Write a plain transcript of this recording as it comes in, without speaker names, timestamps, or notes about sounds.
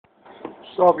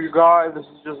What's up, you guys? This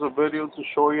is just a video to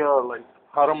show you like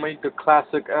how to make the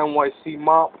classic NYC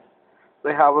mop.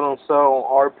 They have it on sale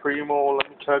on R Primo. Let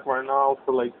me check right now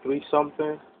for like 3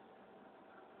 something.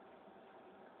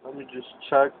 Let me just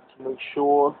check to make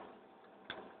sure.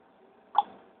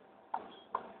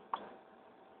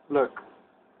 Look,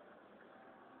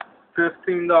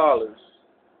 $15.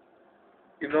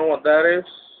 You know what that is?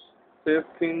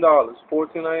 $15,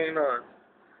 $14.99.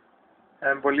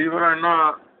 And believe it or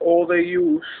not, all they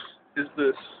use is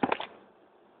this.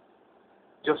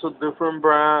 Just a different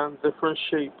brand, different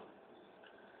shape.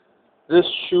 This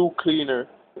shoe cleaner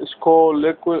is called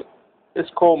liquid. It's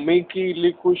called Minky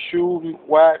Liquid Shoe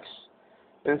Wax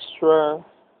and Strap.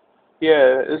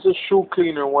 Yeah, it's a shoe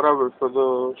cleaner, whatever, for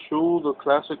the shoe, the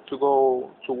classic to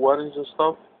go to weddings and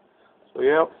stuff. So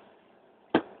yeah,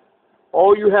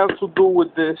 all you have to do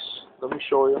with this, let me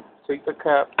show you. Take the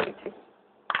cap.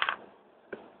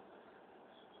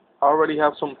 I already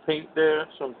have some paint there,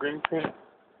 some green paint.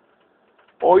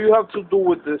 All you have to do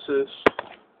with this is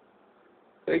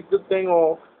take the thing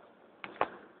off.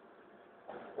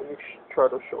 Let me try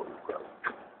to show you guys.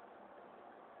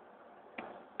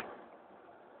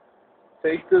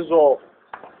 Take this off,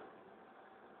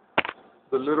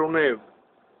 the little nib.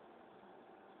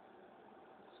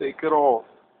 Take it off.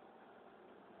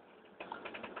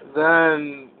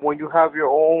 Then, when you have your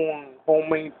own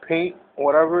homemade paint,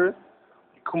 whatever,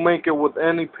 you can make it with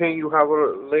any paint you have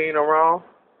laying around.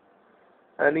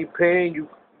 Any paint, you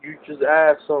just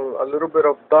add a little bit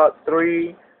of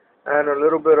 .3 and a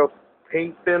little bit of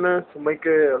paint thinner to make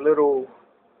it a little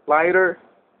lighter.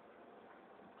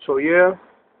 So yeah,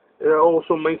 it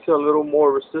also makes it a little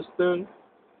more resistant,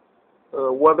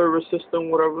 weather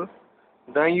resistant, whatever.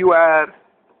 Then you add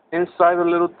inside the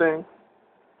little thing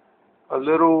a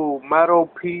little metal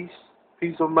piece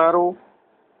of metal,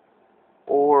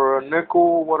 or a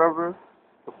nickel, whatever,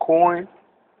 a coin.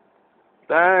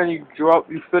 Then you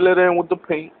fill it in with the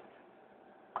paint.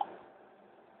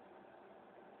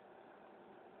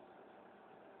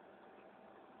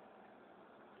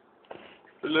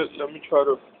 Let me try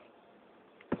to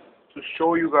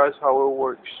show you guys how it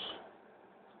works.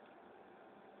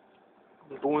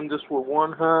 I'm doing this with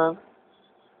one hand.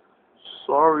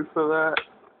 Sorry for that.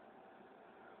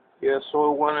 Yeah,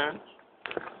 so it went in.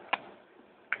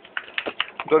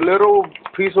 The little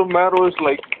piece of metal is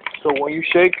like, so when you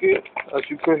shake it, as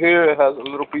you can hear, it has a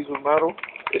little piece of metal.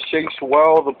 It shakes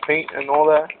well, the paint and all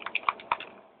that.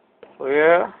 So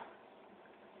yeah,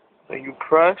 then you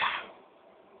press,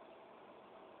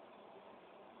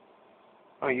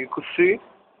 and you could see,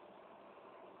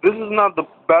 this is not the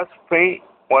best paint,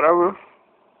 whatever,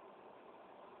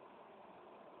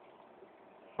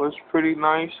 but it's pretty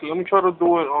nice. Let me try to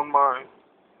do it on my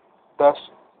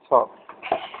desktop.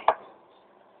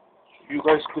 You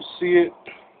guys could see it.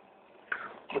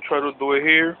 I'm gonna try to do it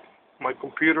here, my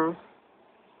computer,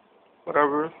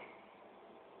 whatever.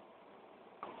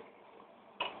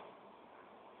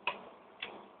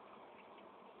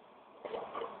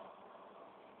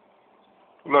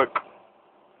 Look,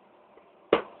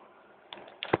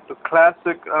 the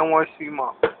classic NYC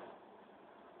mop.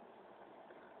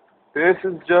 This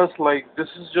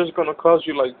is just gonna cost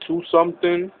you like 2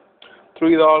 something,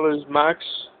 $3 max.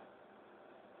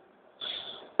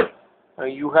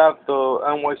 And you have the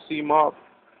NYC mop,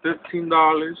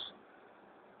 $15.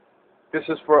 This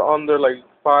is for under like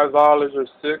 $5 or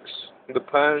 $6. It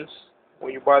depends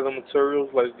when you buy the materials.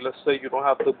 Like, let's say you don't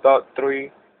have the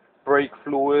 .3 brake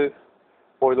fluid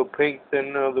or the paint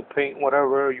thinner, the paint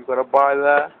whatever, you gotta buy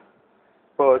that.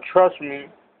 But trust me,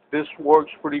 this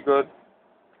works pretty good.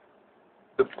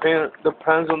 The paint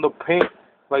depends on the paint.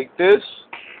 Like this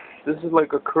is like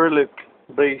acrylic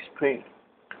based paint.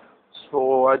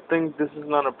 So I think this is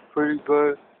not a pretty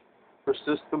good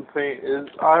persistent paint.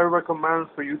 I recommend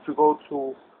for you to go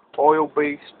to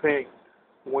oil-based paint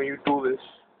when you do this.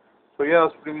 So yeah,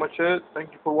 that's pretty much it.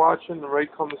 Thank you for watching. Rate,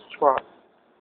 comment, subscribe.